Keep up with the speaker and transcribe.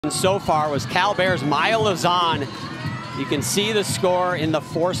so far was Cal Bear's Maya Lauzon. You can see the score in the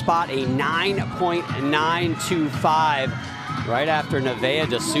 4 spot, a 9.925, right after Nevaeh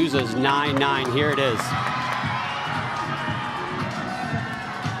D'Souza's 9.9. Here it is.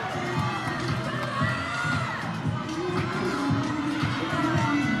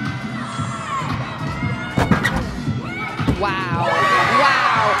 Wow.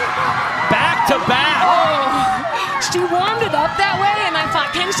 Wow. Back to back. Oh, she warmed it up that way, and I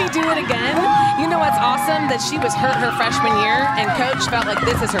thought, can she do it again? You know what's awesome? That she was hurt her freshman year, and Coach felt like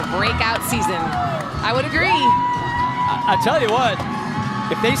this is her breakout season. I would agree. I tell you what,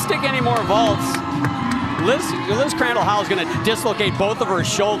 if they stick any more vaults, Liz Crandall-Howe is going to dislocate both of her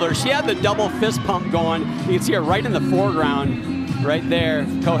shoulders. She had the double fist pump going. You can see her right in the foreground, right there,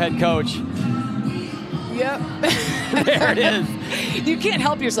 co-head coach. Yep. There it is. You can't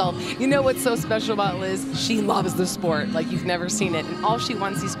help yourself. You know what's so special about Liz? She loves the sport like you've never seen it. And all she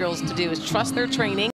wants these girls to do is trust their training.